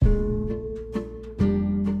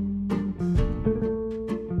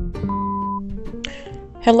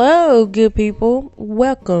Hello, good people.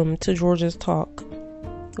 Welcome to Georgia's Talk.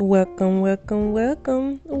 Welcome, all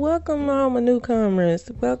my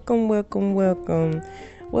newcomers. Welcome. Welcome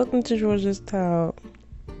to Georgia's Talk.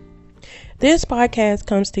 This podcast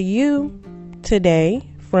comes to you today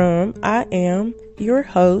from I am your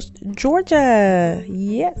host, Georgia.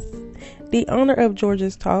 Yes, the owner of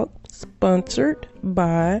Georgia's Talk, sponsored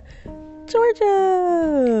by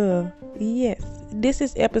Georgia. Yes, this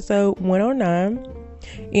is episode 109.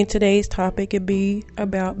 And today's topic could be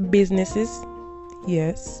about businesses.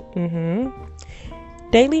 Yes.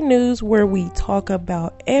 Daily news where we talk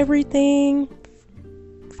about everything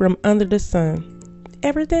from under the sun.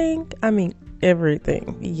 Everything? I mean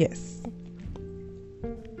everything. Yes.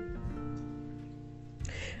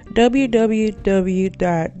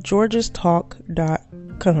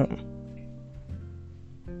 www.georgiastalk.com.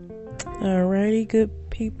 Alrighty, good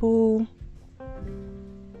people.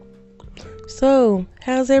 So,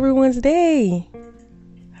 how's everyone's day?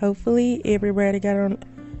 Hopefully, everybody got on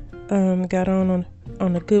a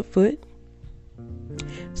good foot.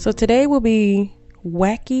 So today will be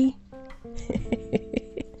Wacky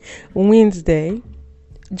Wednesday,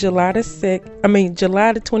 July the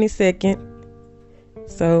 22nd.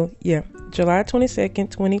 So yeah, July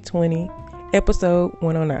 22nd, 2020, episode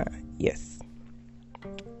 109. Yes.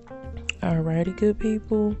 Alrighty, good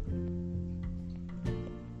people.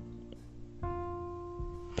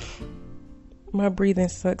 My breathing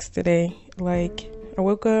sucks today. Like, I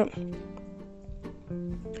woke up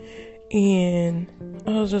and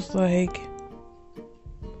I was just like,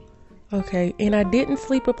 okay. And I didn't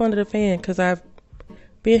sleep up under the fan because I've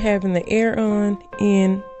been having the air on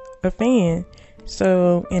in a fan.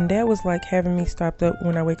 So, and that was like having me stopped up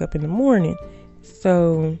when I wake up in the morning.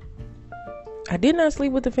 So, I did not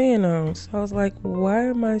sleep with the fan on. So I was like, why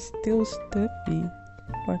am I still stuffy?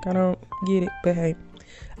 Like, I don't get it. But hey,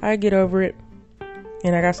 I get over it.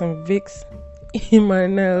 And I got some Vicks in my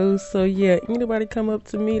nose. So yeah, anybody come up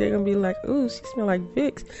to me, they're going to be like, ooh, she smell like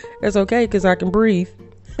Vicks. That's okay, because I can breathe.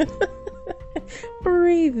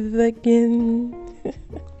 Breathe again.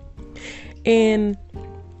 And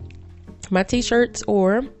my t-shirts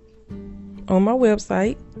are on my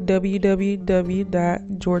website,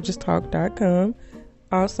 www.georgiastalk.com.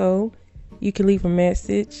 Also, you can leave a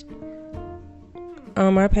message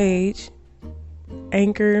on my page,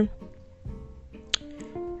 Anchor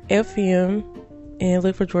FM, and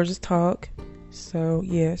look for Georgia's Talk. So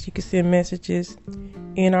yes, you can send messages,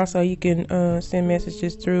 and also you can send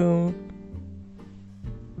messages through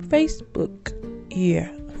Facebook.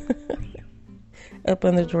 Yeah. Up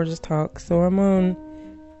under Georgia's Talk. So I'm on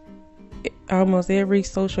almost every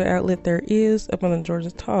social outlet there is up under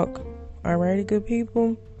Georgia's Talk. Alrighty, good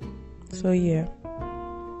people. So yeah.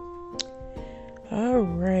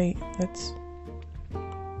 Alright, let's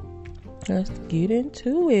get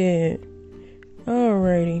into it.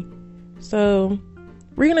 Alrighty. So,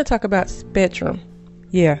 we're going to talk about Spectrum.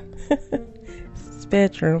 Yeah.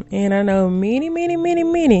 Spectrum. And I know many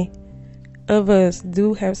of us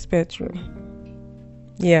do have Spectrum.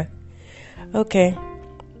 Yeah. Okay.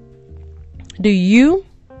 Do you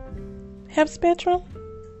have Spectrum?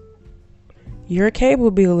 Your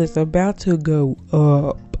cable bill is about to go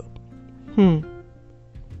up.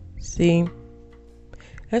 See?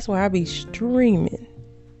 That's why I be streaming.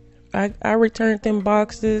 I returned them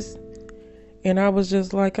boxes, and I was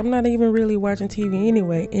just like, I'm not even really watching TV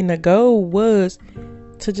anyway. And the goal was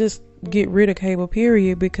to just get rid of cable,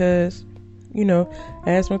 period, because, you know,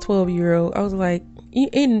 I asked my 12-year-old, I was like,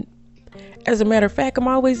 and as a matter of fact, I'm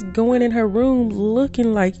always going in her room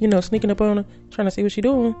looking like, you know, sneaking up on her, trying to see what she's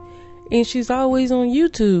doing. And she's always on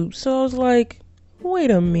YouTube. So I was like, wait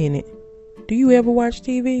a minute. Do you ever watch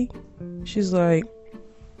TV? She's like,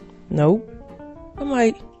 nope. I'm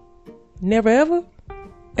like, never ever?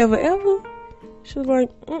 Ever? She was like,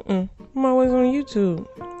 I'm always on YouTube.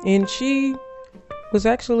 And she was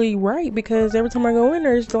actually right, because every time I go in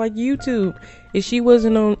there, it's like YouTube. If she's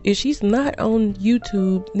not on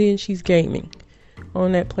YouTube, then she's gaming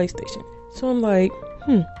on that PlayStation. So I'm like,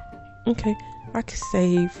 okay, I can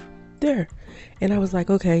save there. And I was like,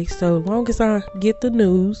 okay, so long as I get the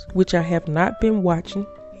news, which I have not been watching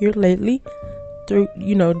here lately, through,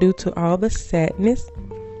 you know, due to all the sadness,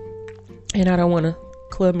 and I don't want to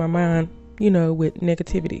club my mind, you know, with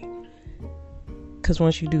negativity, because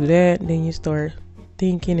once you do that, then you start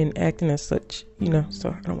thinking and acting as such, you know, so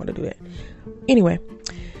I don't want to do that. Anyway,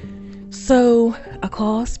 so I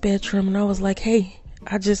called Spectrum and I was like, hey,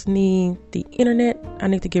 I just need the internet. I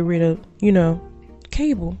need to get rid of, you know,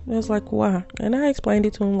 cable. I was like, why? And I explained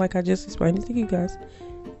it to him like I just explained it to you guys.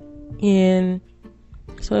 And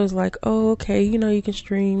So it was like, oh, okay, you can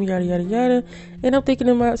stream, yada, yada, yada. And I'm thinking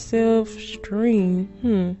to myself,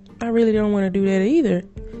 stream, I really don't want to do that either.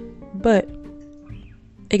 But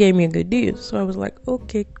it gave me a good deal. So I was like,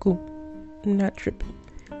 okay, cool. I'm not tripping.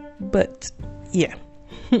 But, yeah.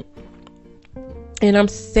 And I'm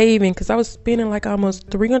saving because I was spending like almost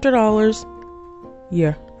 $300.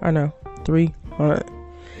 Yeah, I know. 300.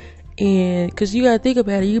 And because you got to think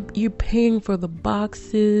about it, you're paying for the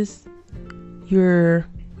boxes.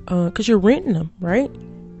 Because you're renting them, right?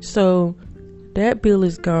 So that bill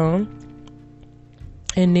is gone.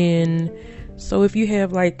 And then, so if you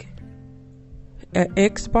have like an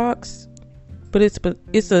Xbox, but it's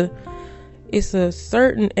a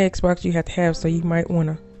certain Xbox you have to have, so you might want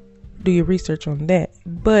to do your research on that.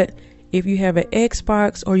 But if you have an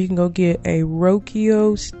Xbox, or you can go get a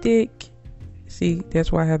Roku stick. See,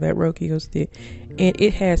 that's why I have that Roku stick, and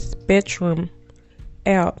it has Spectrum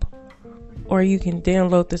app. Or you can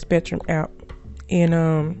download the Spectrum app. And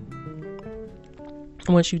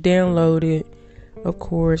once you download it, of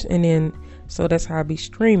course, and then, so that's how I be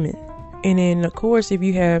streaming. And then, of course, if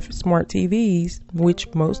you have smart TVs,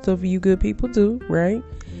 which most of you good people do, right?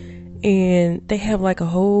 And they have like a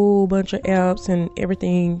whole bunch of apps and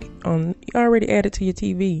everything already added to your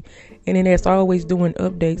TV. And then that's always doing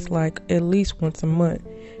updates like at least once a month.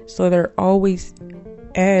 So they're always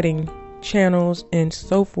adding channels and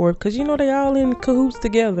so forth, because they all in cahoots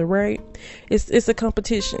together, right? It's a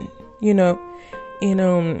competition,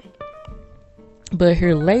 and but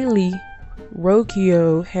here lately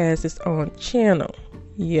Roku has its own channel,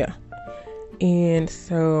 and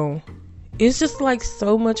so it's just like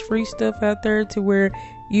so much free stuff out there to where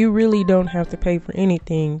you really don't have to pay for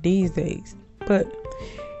anything these days. But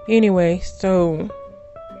anyway, so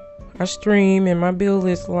I stream and my bill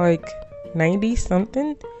is like 90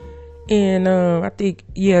 something. And I think,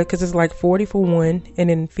 because it's like 40 for one and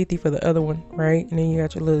then 50 for the other one, right? And then you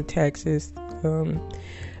got your little taxes.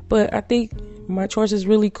 But I think my choice is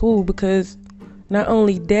really cool because not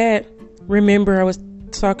only that, remember I was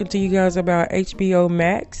talking to you guys about HBO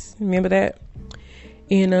Max. Remember that?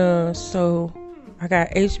 And so I got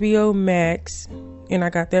HBO Max, and I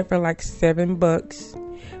got that for like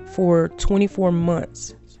 $7 for 24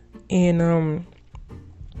 months. And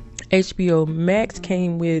HBO Max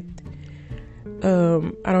came with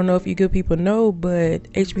I don't know if you good people know,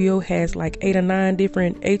 but HBO has like 8 or 9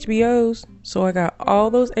 different HBOs. So I got all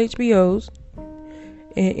those HBOs,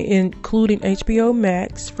 including HBO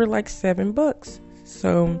Max, for like $7.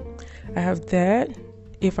 So I have that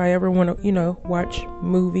if I ever want to, watch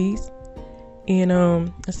movies. And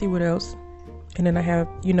let's see what else. And then I have,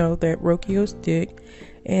 that Roku stick.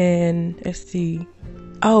 And let's see.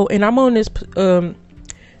 Oh, and I'm on this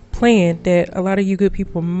plan that a lot of you good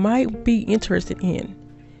people might be interested in.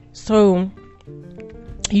 So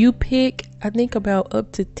you pick, I think, about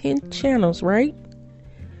up to 10 channels, right?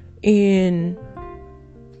 And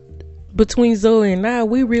between Zoe and I,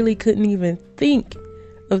 we really couldn't even think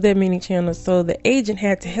of that many channels. So the agent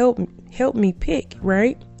had to help me pick,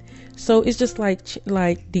 right? So it's just like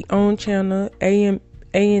the own channel, A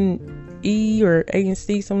and E or A and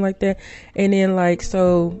C, something like that. And then like,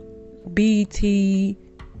 so BT,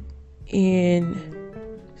 and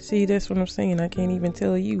see, that's what I'm saying. I can't even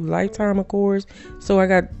tell you. Lifetime, of course. So I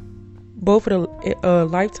got both of the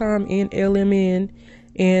Lifetime and LMN,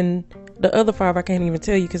 and the other 5 I can't even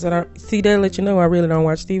tell you because I don't see that. Let you know I really don't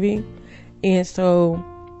watch TV. And so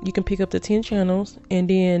you can pick up the 10 channels, and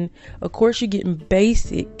then of course you're getting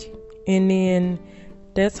basic, and then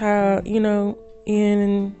that's how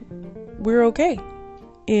and we're okay.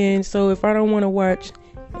 And so if I don't want to watch,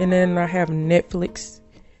 and then I have Netflix.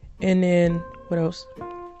 And then what else?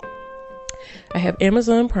 I have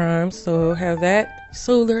Amazon Prime, so I have that.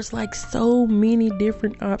 So there's like so many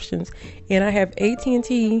different options. And I have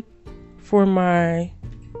AT&T for my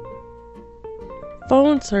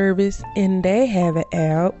phone service, and they have an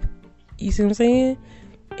app. You see what I'm saying?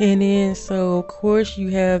 And then so of course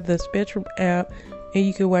you have the Spectrum app, and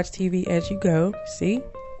you can watch TV as you go. See?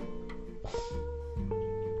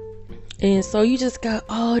 And so you just got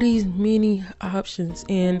all these many options,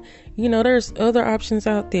 and there's other options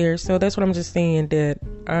out there. So that's what I'm just saying, that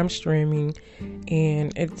I'm streaming,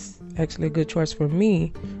 and it's actually a good choice for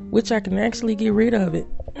me, which I can actually get rid of it.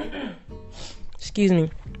 Excuse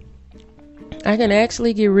me. I can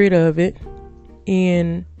actually get rid of it,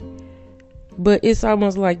 but it's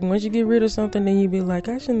almost like once you get rid of something, then you be like,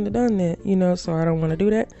 I shouldn't have done that, so I don't want to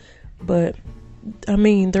do that. But I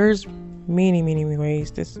mean, there's many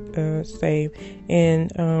ways to save.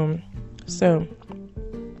 And so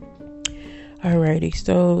alrighty,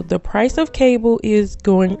 so the price of cable is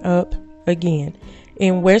going up again.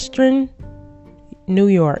 In Western New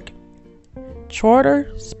York,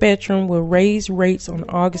 Charter Spectrum will raise rates on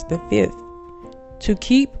August the 5th to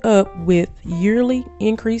keep up with yearly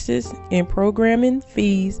increases in programming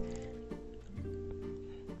fees.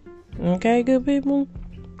 Okay, good people.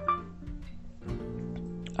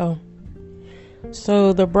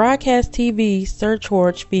 So the broadcast TV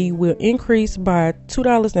surcharge fee will increase by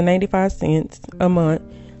 $2.95 a month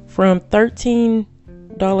from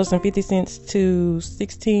 $13.50 to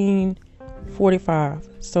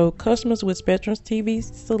 $16.45. So customers with Spectrum's TV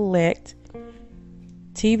Select,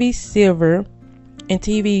 TV Silver, and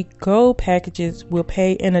TV Gold packages will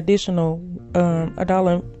pay an additional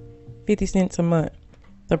 $1.50 a month.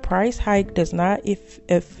 The price hike does not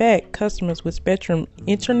affect customers with Spectrum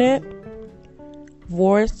Internet,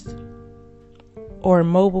 voice, or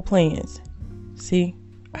mobile plans. See,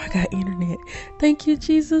 I got internet. Thank you,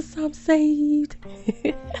 Jesus. I'm saved.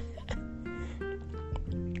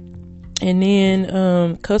 And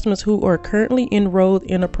then customers who are currently enrolled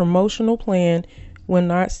in a promotional plan will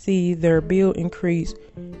not see their bill increase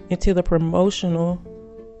until the promotional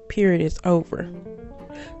period is over.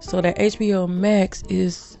 So that HBO Max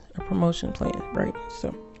is a promotion plan, right?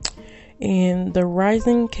 So, and the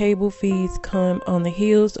rising cable fees come on the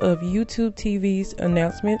heels of YouTube TV's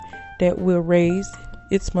announcement that will raise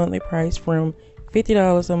its monthly price from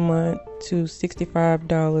 $50 a month to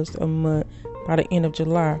 $65 a month by the end of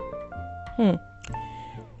July.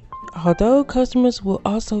 Although customers will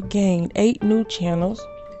also gain 8 new channels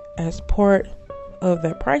as part of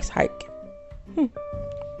that price hike.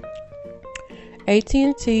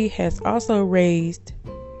 AT&T has also raised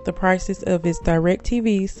the prices of its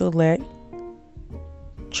DirecTV Select,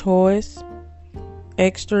 Choice,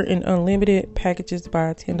 Extra, and Unlimited packages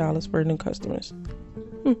by $10 for new customers.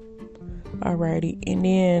 Alrighty, and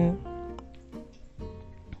then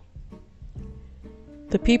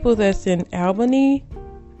the people that's in Albany,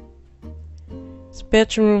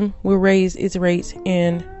 Spectrum will raise its rates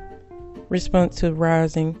in response to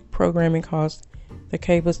rising programming costs. The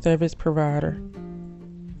cable service provider.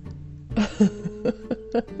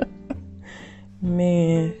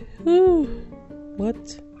 Man,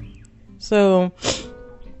 what? So,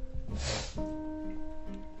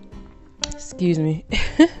 excuse me.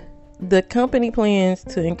 The company plans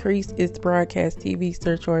to increase its broadcast TV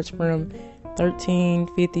surcharge from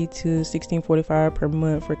 $13.50 to $16.45 per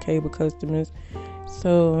month for cable customers.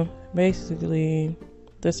 So basically,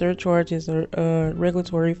 the surcharge is a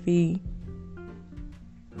regulatory fee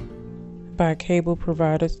by cable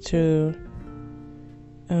providers to,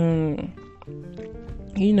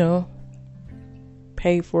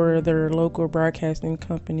 pay for their local broadcasting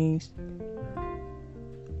companies.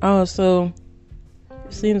 Also,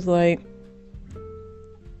 it seems like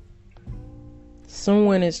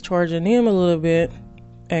someone is charging them a little bit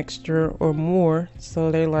extra or more, so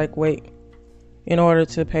they like, wait, in order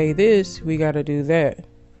to pay this, we got to do that.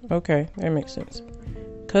 Okay, that makes sense.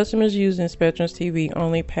 Customers using Spectrum's TV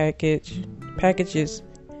only packages,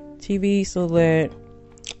 TV Select,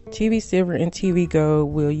 TV Silver, and TV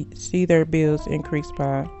Gold will see their bills increase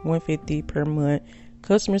by $150 per month.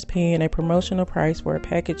 Customers paying a promotional price for a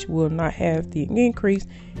package will not have the increase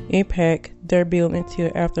impact their bill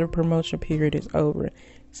until after the promotion period is over.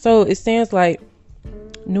 So it sounds like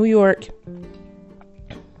New York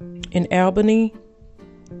and Albany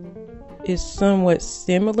is somewhat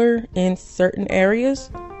similar in certain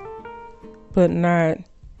areas, but not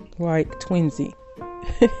like twinsy.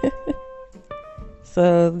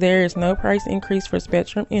 So there is no price increase for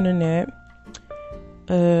Spectrum Internet,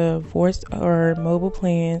 voice or mobile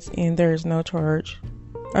plans, and there is no change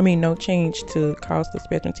to cost of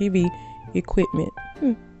Spectrum TV equipment.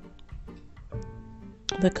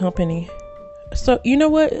 The company. So you know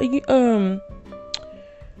what?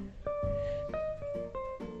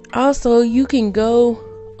 Also, you can go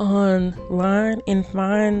online and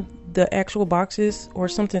find the actual boxes or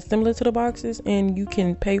something similar to the boxes, and you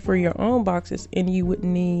can pay for your own boxes, and you would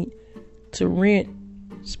need to rent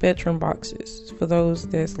Spectrum boxes for those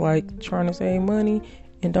that's like trying to save money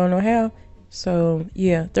and don't know how. So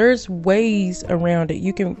yeah, there's ways around it.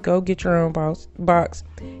 You can go get your own box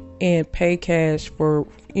and pay cash for,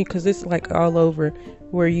 because it's like all over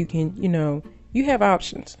where you can, you have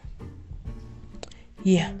options.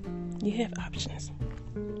 Yeah, you have options.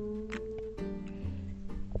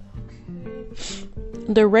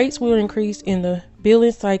 The rates will increase in the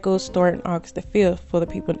billing cycle starting August the 5th for the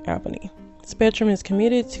people in Albany. Spectrum is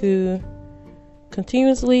committed to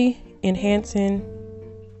continuously enhancing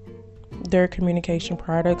their communication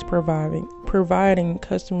products, providing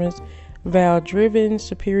customers value-driven,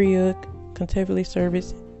 superior, contemporary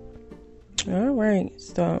service All right,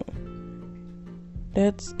 so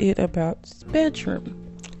that's it about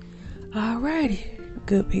Spectrum. Alrighty,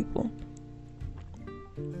 good people.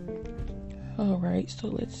 Alright, so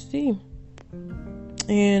let's see.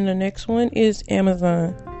 And the next one is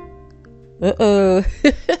Amazon.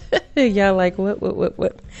 Y'all like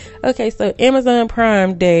what? Okay, so Amazon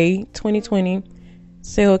Prime Day 2020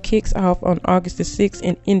 sale kicks off on August the 6th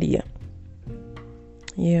in India.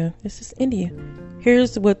 Yeah, this is India.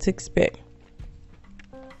 Here's what to expect.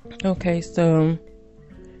 Okay, so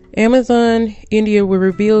Amazon India will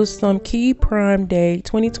reveal some key Prime Day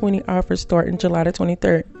 2020 offers starting July the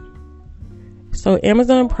 23rd. So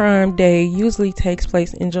Amazon Prime Day usually takes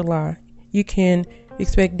place in July. You can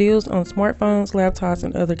expect deals on smartphones, laptops,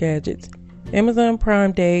 and other gadgets. Amazon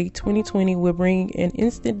Prime Day 2020 will bring an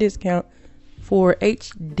instant discount for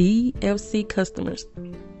HDFC customers.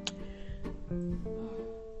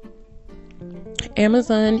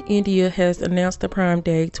 Amazon India has announced the Prime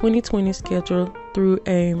Day 2020 schedule through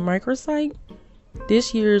a microsite.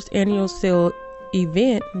 This year's annual sale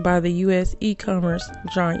event by the U.S. e-commerce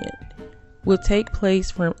giant will take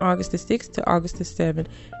place from August the 6th to August the 7th.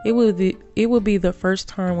 It will be the first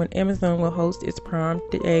time when Amazon will host its Prime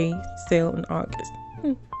Day sale in August.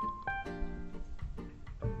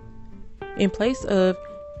 In place of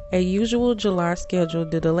a usual July schedule,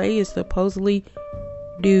 the delay is supposedly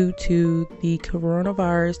due to the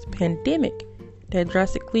coronavirus pandemic that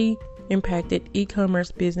drastically impacted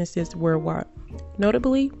e-commerce businesses worldwide.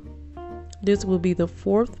 Notably, this will be the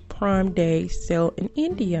fourth Prime Day sale in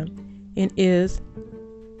India and is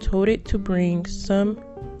touted to bring some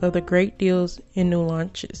of the great deals and new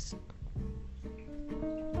launches.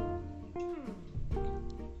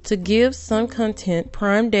 To give some content,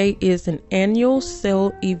 Prime Day is an annual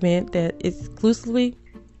sale event that is exclusively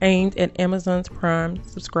aimed at Amazon's Prime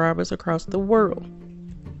subscribers across the world.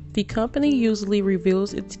 The company usually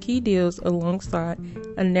reveals its key deals alongside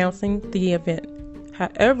announcing the event.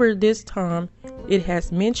 However, this time it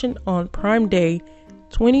has mentioned on Prime Day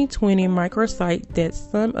 2020 microsite that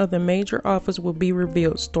some of the major offers will be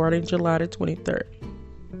revealed starting July the 23rd.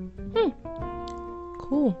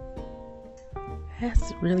 Cool.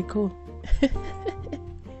 That's really cool.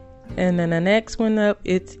 And then the next one up,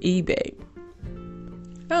 it's eBay.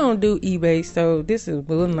 I don't do eBay, so this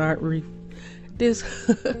will not this.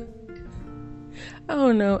 I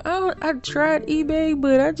don't know. I tried eBay,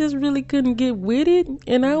 but I just really couldn't get with it,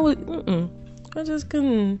 and I just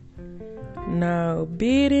couldn't. No,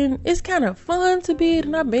 bidding. It's kind of fun to bid,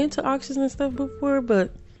 and I've been to auctions and stuff before,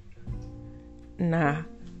 but nah.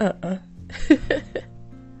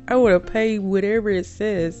 I would have paid whatever it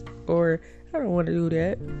says, or I don't want to do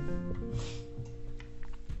that.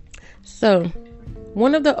 So,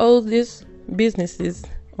 one of the oldest businesses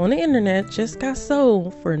on the internet just got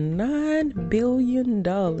sold for $9 billion.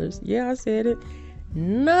 Yeah, I said it.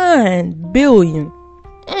 $9 billion.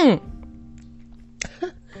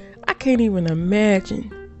 I can't even imagine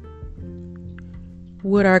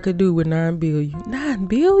what I could do with $9 billion. $9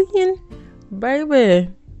 billion? Baby.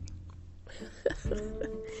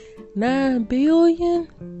 $9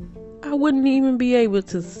 billion? I wouldn't even be able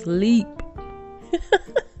to sleep.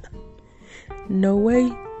 No way.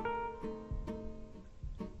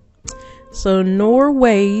 So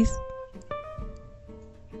Norway's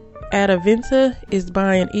Adevinta is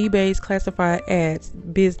buying eBay's classified ads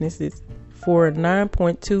businesses for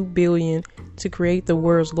 $9.2 billion to create the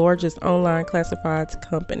world's largest online classifieds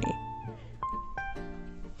company.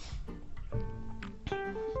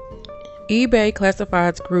 eBay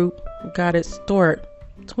Classifieds Group got its start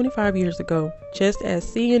 25 years ago, just as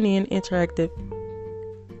CNN Interactive,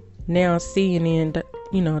 now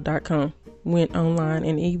CNN.com, went online,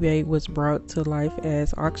 and eBay was brought to life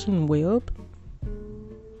as Auction Web.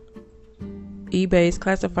 eBay's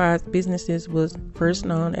classifieds businesses was first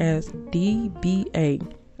known as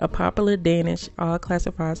DBA, a popular Danish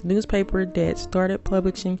all-classifieds newspaper that started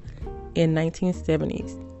publishing in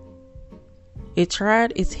 1970s. It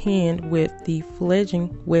tried its hand with the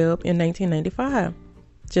fledgling web in 1995,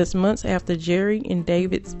 just months after Jerry and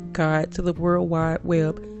David's guide to the World Wide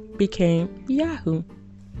Web became Yahoo.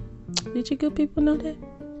 Did you good people know that?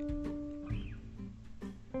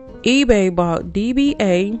 eBay bought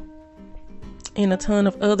DBA and a ton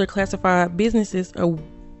of other classified businesses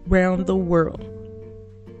around the world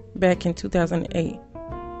back in 2008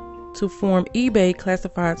 to form eBay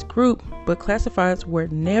Classifieds Group, but classifieds were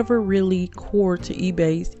never really core to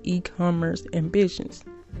eBay's e-commerce ambitions.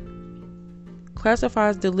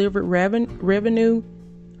 Classifieds delivered revenue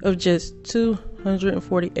of just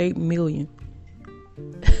 $248 million.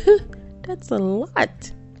 That's a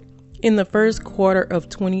lot. In the first quarter of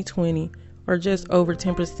 2020, or just over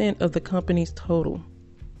 10% of the company's total,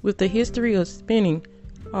 with a history of spinning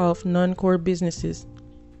off non-core businesses,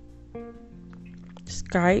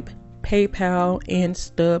 Skype, PayPal, and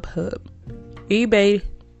StubHub. eBay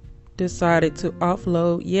decided to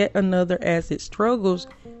offload yet another as it struggles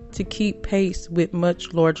to keep pace with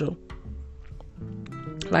much larger,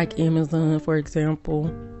 like Amazon, for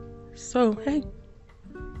example. So, hey.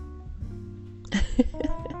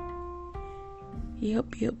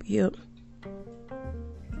 Yep.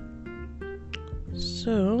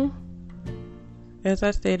 So, as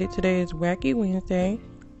I stated, today is Wacky Wednesday.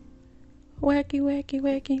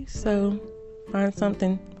 Wacky. So, find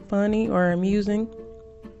something funny or amusing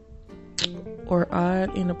or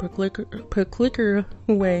odd in a particular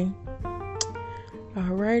way.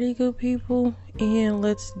 Alrighty, good people. And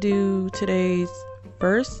let's do today's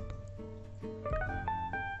verse.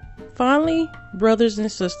 Finally, brothers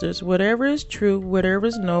and sisters, whatever is true, whatever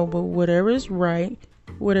is noble, whatever is right,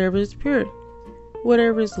 whatever is pure,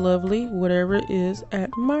 whatever is lovely, whatever is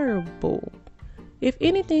admirable, if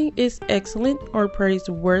anything is excellent or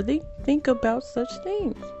praiseworthy, think about such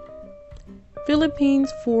things.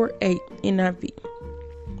 Philippines 4:8 NIV.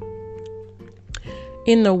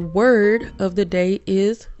 And the word of the day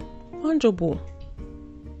is fungible,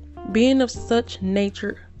 being of such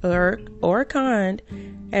nature or kind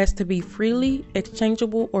as to be freely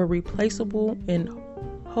exchangeable or replaceable in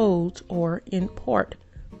wholes or in part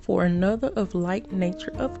for another of like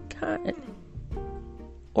nature of kind.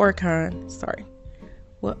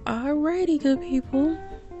 Well, alrighty, good people.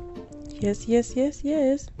 Yes.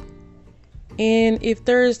 And if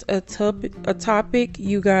there's a topic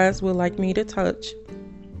you guys would like me to touch,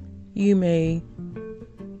 you may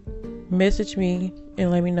message me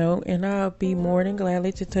and let me know, and I'll be more than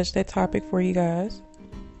gladly to touch that topic for you guys.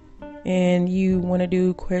 And you want to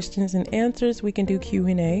do questions and answers, we can do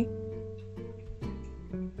Q&A.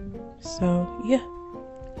 So, yeah.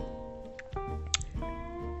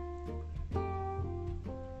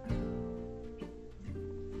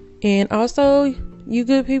 And also, you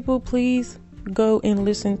good people, please go and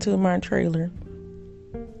listen to my trailer.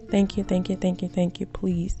 Thank you,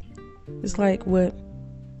 please. It's like,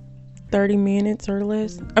 30 minutes or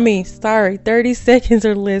less? 30 seconds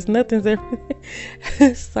or less. Nothing's ever...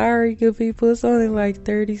 Sorry, good people. It's only like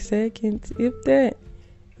 30 seconds, if that.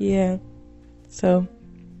 Yeah. So,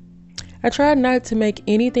 I try not to make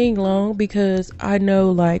anything long because I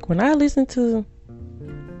know, like, when I listen to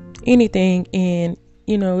anything and,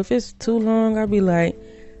 if it's too long, I'll be like,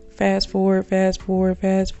 fast forward, and,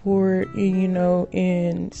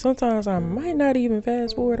 and sometimes I might not even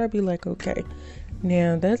fast forward. I'll be like, okay,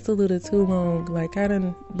 now that's a little too long. Like, I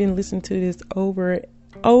done been listening to this over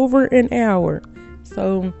an hour.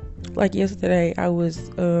 So, like yesterday, I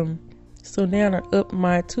was, so now I up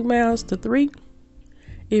my 2 miles to 3.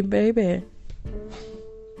 And baby,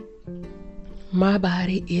 my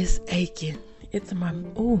body is aching.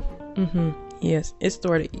 Yes, it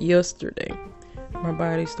started yesterday. My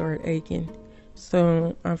body started aching.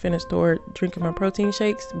 So I'm finna start drinking my protein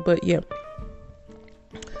shakes. But yeah,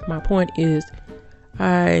 my point is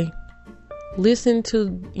I listen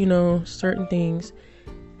to, certain things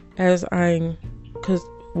as cause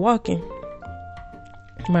walking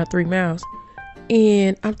my 3 miles.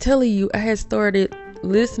 And I'm telling you, I had started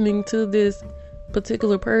listening to this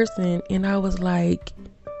particular person and I was like,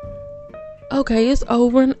 okay, it's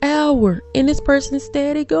over an hour and this person's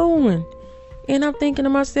steady going. And I'm thinking to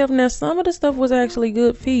myself, now some of the stuff was actually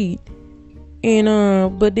good feed.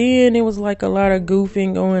 And but then it was like a lot of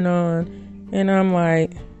goofing going on. And I'm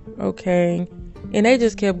like, okay. And they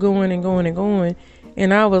just kept going.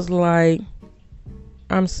 And I was like,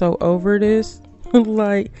 I'm so over this.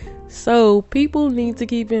 So people need to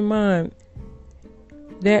keep in mind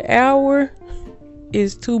that hour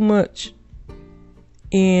is too much.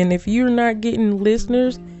 And if you're not getting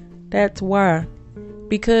listeners, that's why.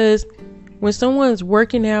 Because when someone's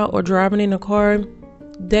working out or driving in a car,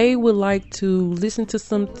 they would like to listen to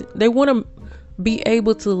something. They want to be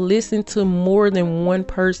able to listen to more than one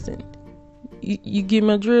person. You get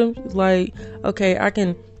my drift? Like, okay, I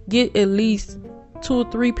can get at least 2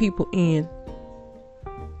 or 3 people in.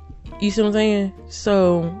 You see what I'm saying?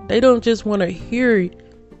 So they don't just want to hear it.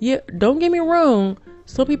 Yeah, don't get me wrong.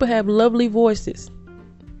 Some people have lovely voices.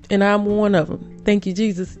 And I'm one of them. Thank you,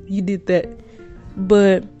 Jesus. You did that.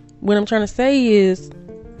 But what I'm trying to say is,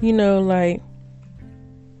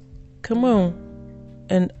 come on.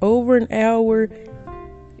 And over an hour,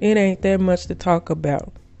 it ain't that much to talk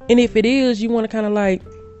about. And if it is, you want to kind of like,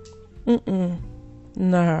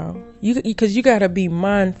 no. Because you got to be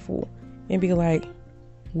mindful and be like,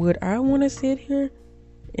 would I want to sit here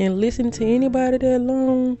and listen to anybody that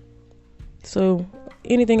long. So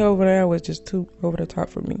anything over there was just too over the top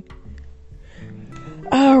for me.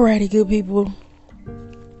 Alrighty, good people.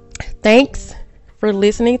 Thanks for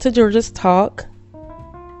listening to Georgia's Talk.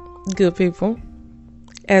 Good people.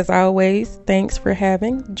 As always, thanks for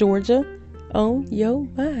having Georgia on your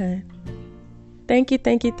mind. Thank you.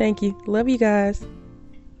 Love you guys.